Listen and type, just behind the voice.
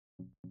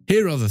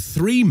Here are the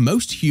 3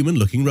 most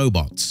human-looking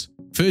robots.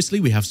 Firstly,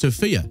 we have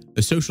Sophia,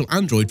 a social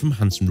android from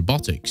Hanson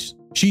Robotics.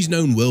 She's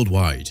known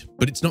worldwide,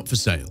 but it's not for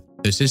sale.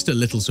 Her sister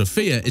Little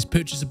Sophia is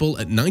purchasable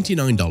at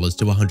 $99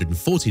 to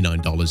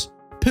 $149,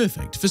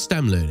 perfect for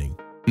STEM learning.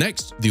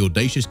 Next, the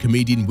audacious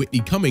comedian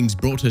Whitney Cummings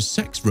brought her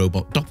sex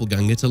robot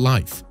doppelganger to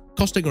life,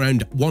 costing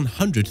around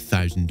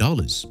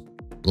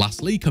 $100,000.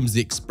 Lastly comes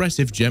the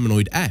expressive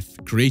Geminoid F,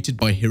 created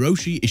by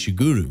Hiroshi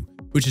Ishiguro,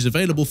 which is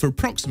available for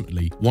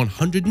approximately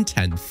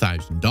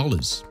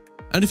 $110,000.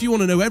 And if you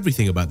want to know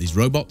everything about these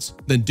robots,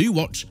 then do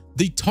watch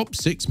the top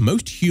 6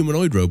 most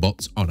humanoid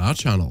robots on our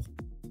channel.